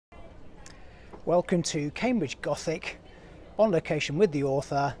Welcome to Cambridge Gothic, on location with the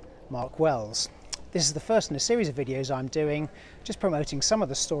author Mark Wells. This is the first in a series of videos I'm doing, just promoting some of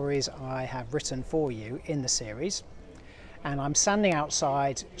the stories I have written for you in the series. And I'm standing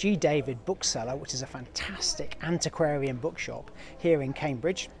outside David Bookseller, which is a fantastic antiquarian bookshop here in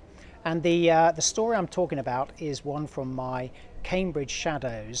Cambridge. And the story I'm talking about is one from my Cambridge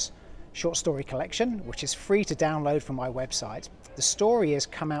Shadows short story collection, which is free to download from my website. The story is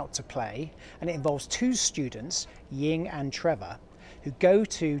Come Out to Play, and it involves two students, Ying and Trevor, who go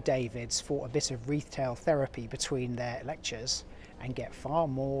to David's for a bit of retail therapy between their lectures and get far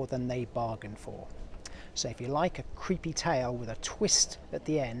more than they bargained for. So if you like a creepy tale with a twist at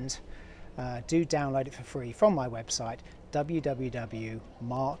the end, do download it for free from my website,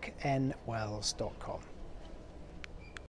 www.marknwells.com.